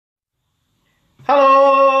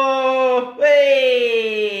Hello!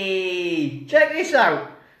 Hey! Check this out!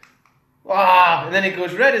 Wow! And then it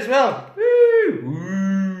goes red as well. Woo!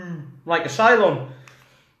 Woo! Like a Cylon.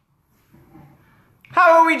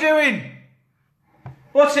 How are we doing?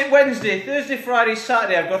 What's it, Wednesday, Thursday, Friday,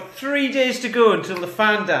 Saturday? I've got 3 days to go until the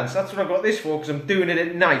fan dance. That's what I've got this for, because I'm doing it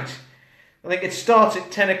at night. I think it starts at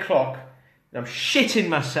 10 o'clock. And I'm shitting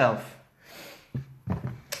myself.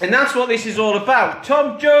 And that's what this is all about.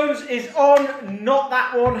 Tom Jones is on, not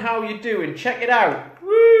that one. How you doing? Check it out.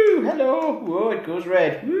 Woo! Hello. Whoa, it goes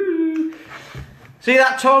red. Woo! See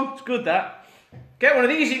that, Tom? It's good, that. Get one of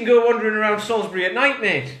these, you can go wandering around Salisbury at night,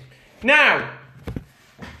 mate. Now,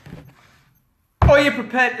 are you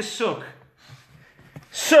prepared to suck?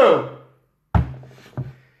 So,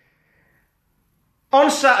 on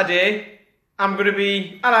Saturday, I'm going to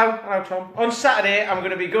be, hello Tom. On Saturday, I'm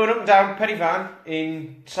going to be going up and down Petty Van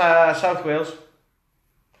in South Wales.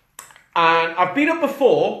 And I've been up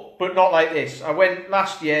before, but not like this. I went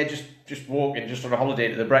last year just walking, just on a holiday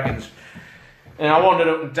to the Brecons. And I wandered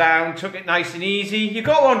up and down, took it nice and easy. You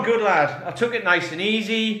got one good, lad. I took it nice and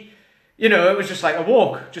easy. You know, it was just like a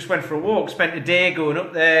walk. Just went for a walk. Spent a day going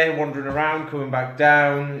up there, wandering around, coming back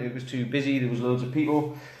down. It was too busy. There was loads of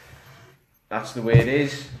people. That's the way it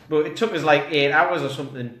is. But it took us like 8 hours or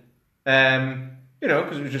something. You know,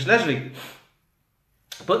 because it was just Leslie.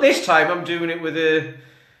 But this time I'm doing it with a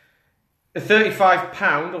 35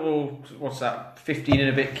 pound, or what's that, 15 and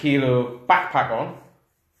a bit kilo backpack on.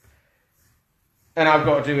 And I've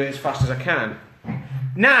got to do it as fast as I can.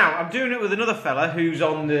 Now, I'm doing it with another fella who's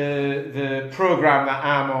on the programme that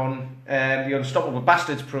I'm on, the Unstoppable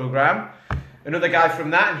Bastards programme. Another guy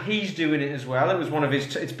from that, and he's doing it as well. It was one of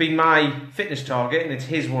his, it's been my fitness target, and it's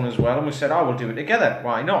his one as well. And we said, oh, we'll do it together.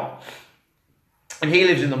 Why not? And he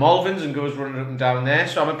lives in the Malverns and goes running up and down there.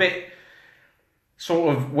 So I'm a bit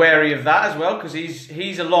sort of wary of that as well, because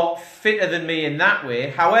he's a lot fitter than me in that way.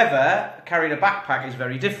 However, carrying a backpack is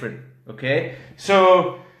very different, okay?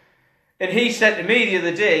 So, and he said to me the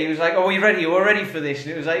other day, he was like, oh, are you ready? We're ready for this.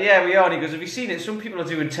 And it was like, yeah, we are. And he goes, have you seen it? Some people are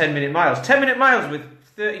doing 10-minute miles. 10-minute miles with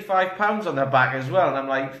 35 pounds on their back as well. And I'm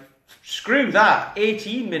like, screw that.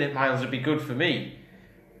 18-minute miles would be good for me.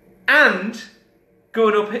 And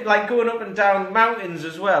going up and down mountains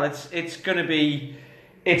as well. It's gonna be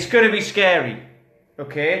scary.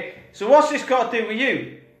 Okay? So what's this got to do with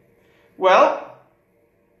you? Well,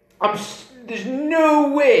 there's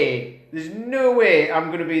no way I'm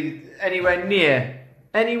going to be anywhere near.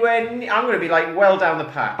 I'm going to be like well down the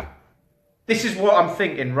pack. This is what I'm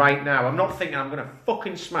thinking right now. I'm not thinking I'm going to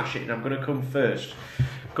fucking smash it and I'm going to come first.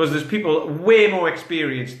 Because there's people way more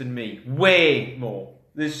experienced than me. Way more.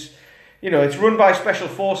 There's, you know, it's run by Special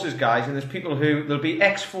Forces guys, and there's people there'll be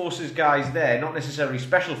ex-Forces guys there, not necessarily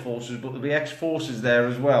Special Forces, but there'll be ex-Forces there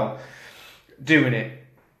as well, doing it.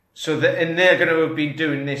 And they're going to have been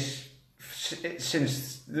doing this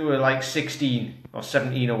since they were like 16 or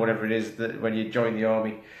 17 or whatever it is that when you join the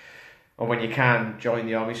army, or when you can join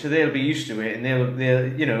the army. So they'll be used to it, and they'll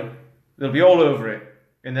be all over it.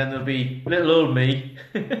 And then there'll be little old me,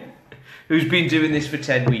 who's been doing this for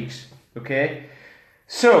 10 weeks. Okay,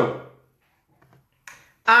 so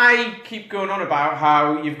I keep going on about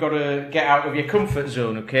how you've got to get out of your comfort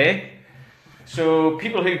zone. Okay, so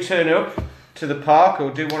people who turn up to the park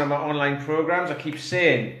or do one of my online programs, I keep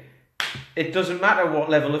saying, it doesn't matter what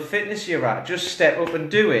level of fitness you're at, just step up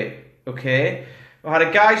and do it, okay? I had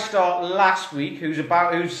a guy start last week who's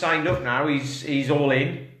signed up now, he's all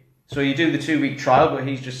in. So you do the 2-week trial, but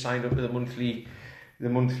he's just signed up to the monthly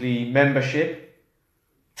membership.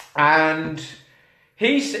 And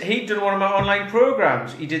he'd done one of my online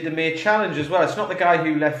programs. He did the May Challenge as well. It's not the guy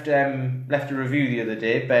who left a review the other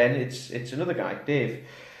day, Ben, it's another guy, Dave.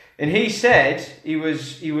 And he said he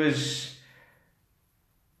wasn't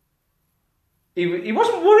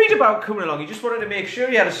worried about coming along. He just wanted to make sure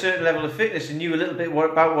he had a certain level of fitness and knew a little bit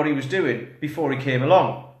about what he was doing before he came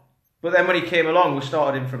along. But then when he came along, we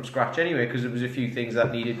started him from scratch anyway, because there was a few things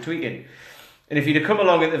that needed tweaking. And if he'd have come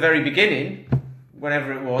along at the very beginning,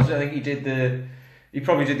 whenever it was, I think he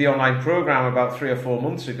probably did the online program about 3 or 4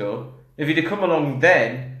 months ago. If he'd have come along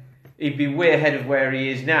then, he'd be way ahead of where he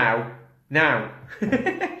is now.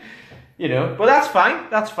 You know, but that's fine.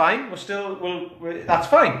 That's fine. That's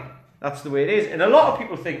fine. That's the way it is. And a lot of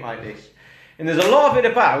people think like this. And there's a lot of it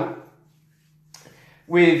about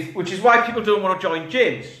which is why people don't want to join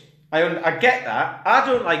gyms. I get that. I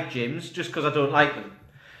don't like gyms just because I don't like them.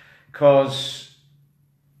 Because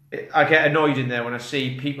I get annoyed in there when I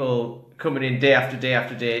see people coming in day after day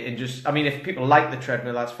after day and just, I mean, if people like the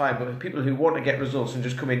treadmill, that's fine. But if people who want to get results and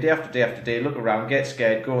just come in day after day after day, look around, get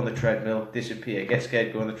scared, go on the treadmill, disappear, get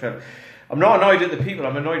scared, go on the treadmill. I'm not annoyed at the people,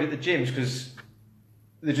 I'm annoyed at the gyms because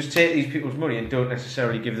they just take these people's money and don't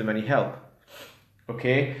necessarily give them any help.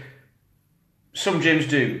 Okay? Some gyms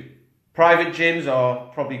do. Private gyms are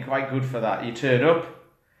probably quite good for that. You turn up,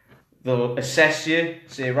 they'll assess you,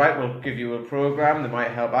 say, right, we'll give you a program, they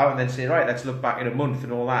might help out, and then say, right, let's look back in a month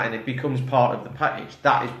and all that, and it becomes part of the package.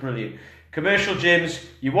 That is brilliant. Commercial gyms,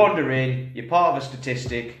 you wander in, you're part of a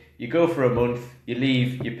statistic, you go for a month, you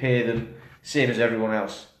leave, you pay them, same as everyone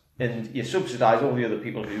else. And you subsidise all the other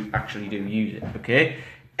people who actually do use it, okay?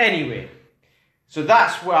 Anyway, so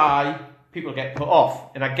that's why people get put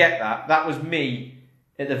off, and I get that. That was me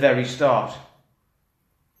at the very start.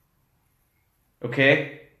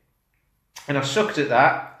 Okay? And I sucked at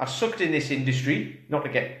that. I sucked in this industry, not to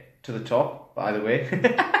get to the top, by the way.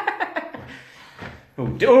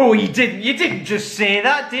 Oh, you didn't just say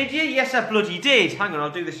that, did you? Yes, I bloody did. Hang on, I'll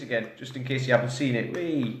do this again, just in case you haven't seen it.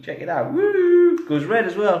 Whee, check it out. Woo! Goes red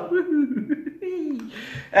as well. Woo!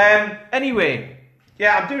 Anyway,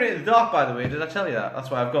 yeah, I'm doing it in the dark, by the way. Did I tell you that? That's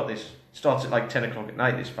why I've got this. It starts at like 10 o'clock at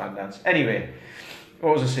night, this fan dance. Anyway,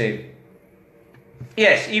 what was I saying?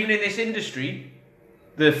 Yes, even in this industry,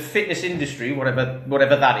 the fitness industry,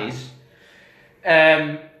 whatever that is,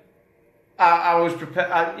 I was prepared,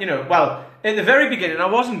 well, at the very beginning I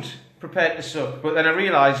wasn't prepared to suck, but then I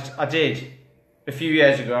realised I did. A few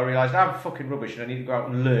years ago I realised I'm fucking rubbish and I need to go out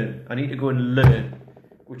and learn. I need to go and learn,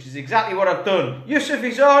 which is exactly what I've done. Yusuf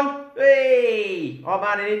is on! Hey! Our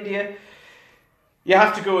man in India. You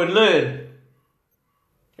have to go and learn.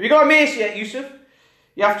 Have you got a mace yet, Yusuf?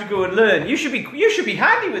 You have to go and learn. You should be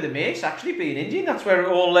handy with a mace, actually, being Indian. That's where it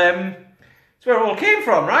all came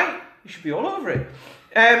from, right? You should be all over it.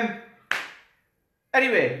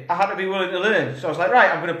 Anyway, I had to be willing to learn. So I was like, right,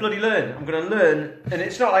 I'm going to bloody learn. I'm going to learn. And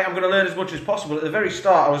it's not like I'm going to learn as much as possible. At the very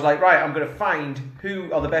start, I was like, right, I'm going to find who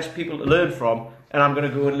are the best people to learn from, and I'm going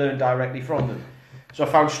to go and learn directly from them. So I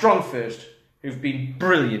found Strong First, who've been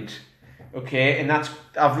brilliant. Okay, and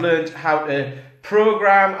I've learned how to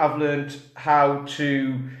program, I've learned how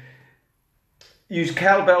to use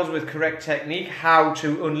kettlebells with correct technique, how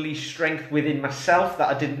to unleash strength within myself that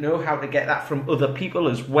I didn't know, how to get that from other people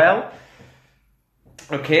as well.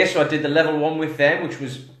 Okay, so I did the level 1 with them, which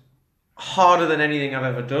was harder than anything I've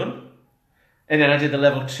ever done. And then I did the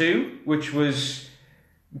level 2, which was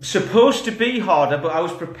supposed to be harder, but I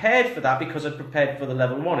was prepared for that because I'd prepared for the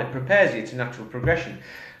level 1. It prepares you, it's a natural progression.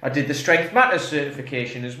 I did the Strength Matters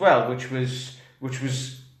certification as well, which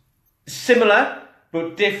was similar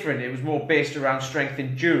but different. It was more based around strength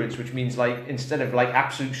endurance, which means like instead of like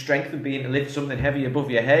absolute strength and being able to lift something heavy above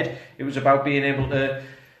your head, it was about being able to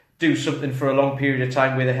do something for a long period of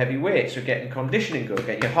time with a heavy weight. So getting conditioning going,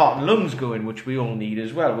 get your heart and lungs going, which we all need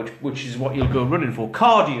as well, which is what you'll go running for.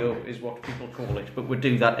 Cardio is what people call it, but we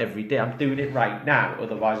do that every day. I'm doing it right now,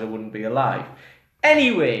 otherwise I wouldn't be alive.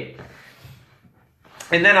 Anyway,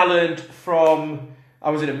 and then I learned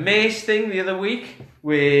I was at a mace thing the other week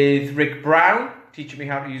with Rick Brown, teaching me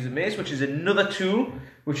how to use the mace, which is another tool,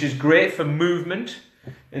 which is great for movement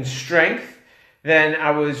and strength. Then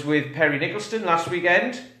I was with Perry Nicholson last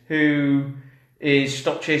weekend, who is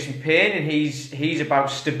Stop Chasing Pain, and he's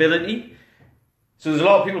about stability. So there's a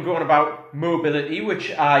lot of people going about mobility,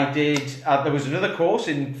 which I did. There was another course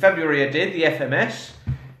in February I did, the FMS.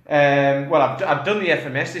 Well, I've done the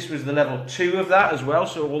FMS. This was the level 2 of that as well.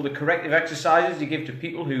 So all the corrective exercises you give to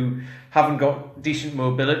people who haven't got decent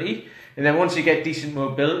mobility. And then once you get decent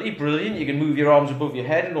mobility, brilliant, you can move your arms above your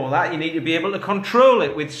head and all that. You need to be able to control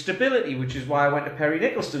it with stability, which is why I went to Perry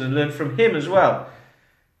Nicholson and learned from him as well.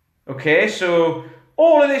 Okay, so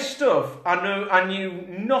all of this stuff I knew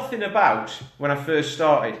nothing about when I first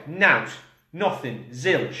started. Nout, nothing,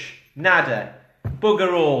 zilch, nada,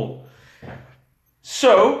 bugger all.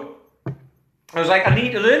 So I was like, I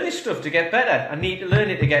need to learn this stuff to get better. I need to learn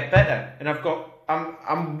it to get better. And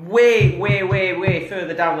I'm way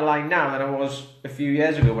further down the line now than I was a few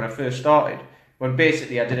years ago when I first started. When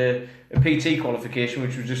basically I did a PT qualification,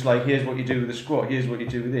 which was just like, here's what you do with the squat, here's what you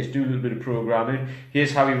do with this, do a little bit of programming,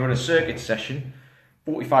 here's how you run a circuit session,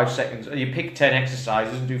 45 seconds, and you pick 10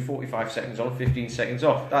 exercises and do 45 seconds on, 15 seconds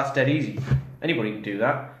off. That's dead easy. Anybody can do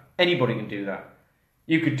that. Anybody can do that.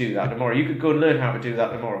 You could do that tomorrow. You could go and learn how to do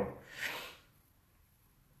that tomorrow.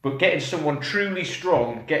 But getting someone truly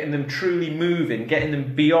strong, getting them truly moving, getting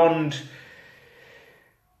them beyond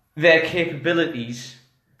their capabilities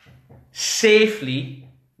safely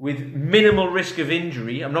with minimal risk of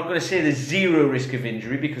injury. I'm not going to say there's zero risk of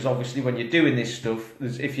injury, because obviously when you're doing this stuff,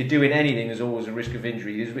 if you're doing anything, there's always a risk of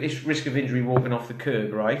injury. There's risk of injury walking off the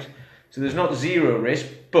curb, right? So there's not zero risk,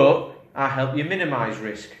 but I help you minimise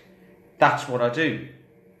risk. That's what I do.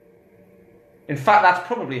 In fact, that's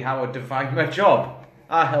probably how I define my job.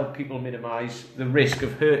 I help people minimise the risk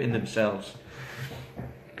of hurting themselves.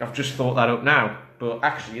 I've just thought that up now, but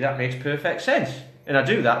actually that makes perfect sense. And I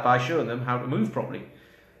do that by showing them how to move properly,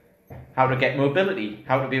 how to get mobility,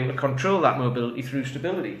 how to be able to control that mobility through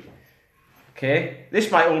stability. Okay,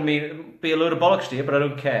 this might all be a load of bollocks to you, but I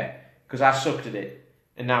don't care, because I sucked at it,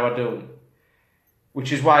 and now I don't.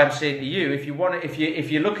 Which is why I'm saying to you, if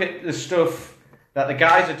you look at the stuff that the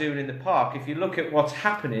guys are doing in the park, if you look at what's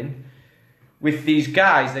happening with these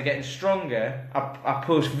guys, they're getting stronger. I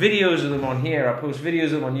post videos of them on here, I post videos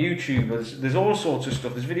of them on YouTube, there's all sorts of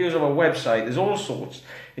stuff, there's videos on my website, there's all sorts,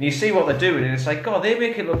 and you see what they're doing, and it's like, God, they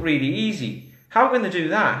make it look really easy. How can they do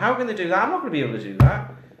that? How can they do that? I'm not going to be able to do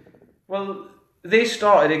that. Well, they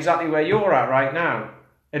started exactly where you're at right now,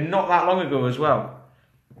 and not that long ago as well.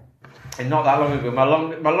 And not that long ago, my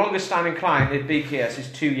longest standing client at BKS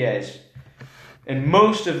is 2 years. And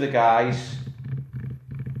most of the guys,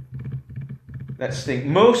 let's think,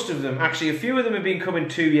 most of them, actually a few of them have been coming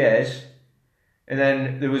 2 years. And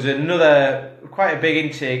then there was quite a big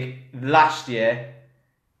intake last year.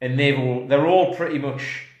 And they're all pretty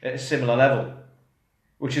much at a similar level.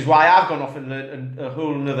 Which is why I've gone off and learned a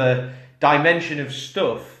whole other dimension of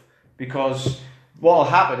stuff. Because what will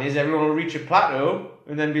happen is everyone will reach a plateau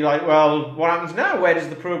and then be like, well, what happens now? Where does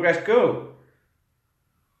the progress go?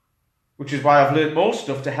 Which is why I've learned more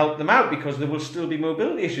stuff to help them out, because there will still be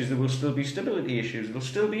mobility issues, there will still be stability issues, there'll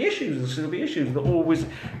still be issues, they'll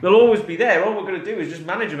always be there. All we're going to do is just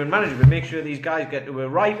manage them and make sure these guys get to a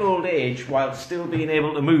ripe old age while still being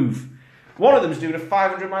able to move. One of them's doing a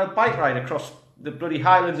 500-mile bike ride across the bloody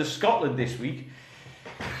Highlands of Scotland this week.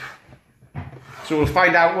 So we'll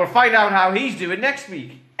find out how he's doing next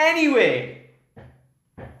week. Anyway,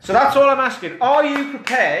 so that's all I'm asking. Are you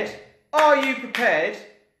prepared? Are you prepared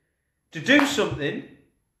to do something,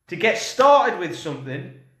 to get started with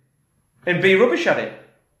something, and be rubbish at it?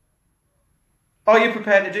 Are you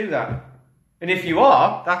prepared to do that? And if you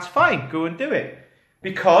are, that's fine. Go and do it.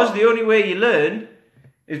 Because the only way you learn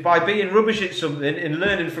is by being rubbish at something and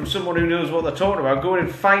learning from someone who knows what they're talking about. Going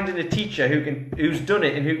and finding a teacher who's done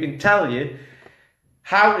it and who can tell you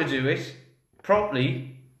how to do it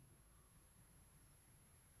properly,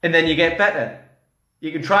 and then you get better.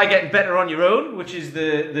 You can try getting better on your own, which is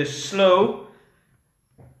the slow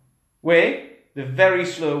way, the very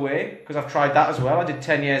slow way, because I've tried that as well. I did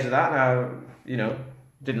 10 years of that, and I,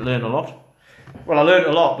 didn't learn a lot. Well, I learned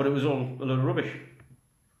a lot, but it was all a load of rubbish,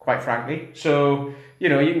 quite frankly. So, you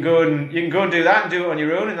can go and do that and do it on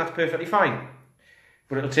your own, and that's perfectly fine.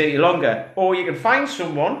 But it'll take you longer. Or you can find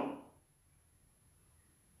someone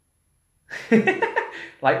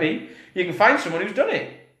like me. You can find someone who's done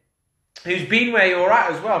it, who's been where you're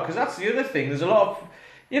at as well, because that's the other thing. There's a lot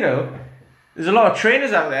of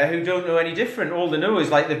trainers out there who don't know any different. All they know is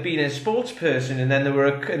like they've been a sports person and then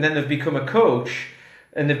they've become a coach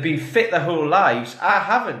and they've been fit their whole lives. I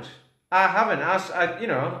haven't. I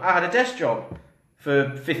had a desk job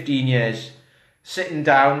for 15 years, sitting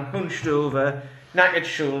down, hunched over, knackered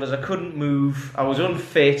shoulders. I couldn't move. I was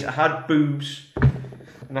unfit. I had boobs.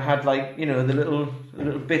 And I had the little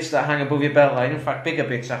bits that hang above your belt line. In fact, bigger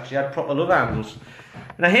bits actually. I had proper love handles.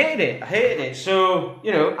 And I hated it. So,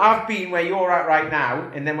 I've been where you're at right now.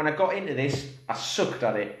 And then when I got into this, I sucked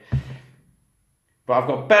at it. But I've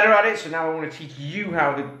got better at it. So now I want to teach you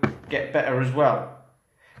how to get better as well.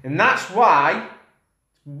 And that's why,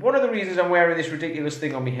 one of the reasons I'm wearing this ridiculous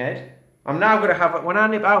thing on my head. I'm now going to have, when I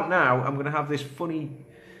nip out now, I'm going to have this funny...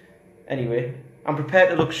 Anyway, I'm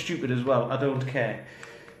prepared to look stupid as well. I don't care.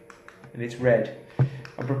 And it's red.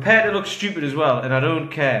 I'm prepared to look stupid as well, and I don't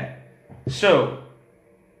care. So,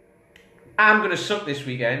 I'm going to suck this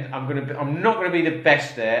weekend. I'm not going to be the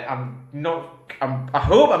best there. I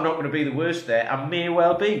hope I'm not going to be the worst there. I may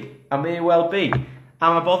well be. Am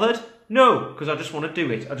I bothered? No, because I just want to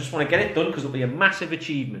do it. I just want to get it done because it'll be a massive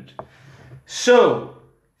achievement. So,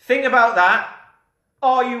 think about that.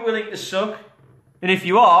 Are you willing to suck? And if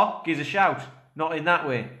you are, give us a shout. Not in that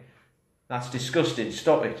way. That's disgusting.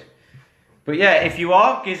 Stop it. But yeah, if you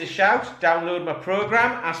are, give us a shout, download my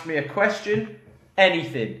program, ask me a question,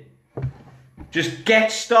 anything. Just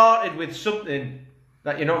get started with something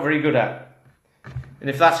that you're not very good at. And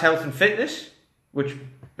if that's health and fitness, which,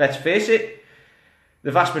 let's face it,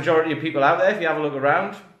 the vast majority of people out there, if you have a look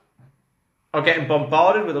around, are getting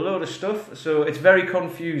bombarded with a load of stuff, so it's very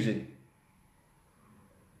confusing.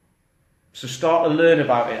 So start to learn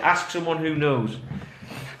about it. Ask someone who knows.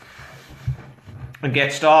 And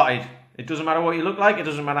get started. It doesn't matter what you look like, it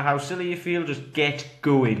doesn't matter how silly you feel, just get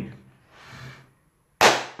going.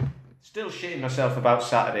 Still shitting myself about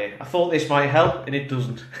Saturday. I thought this might help, and it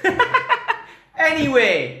doesn't.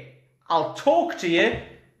 Anyway, I'll talk to you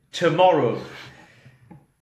tomorrow.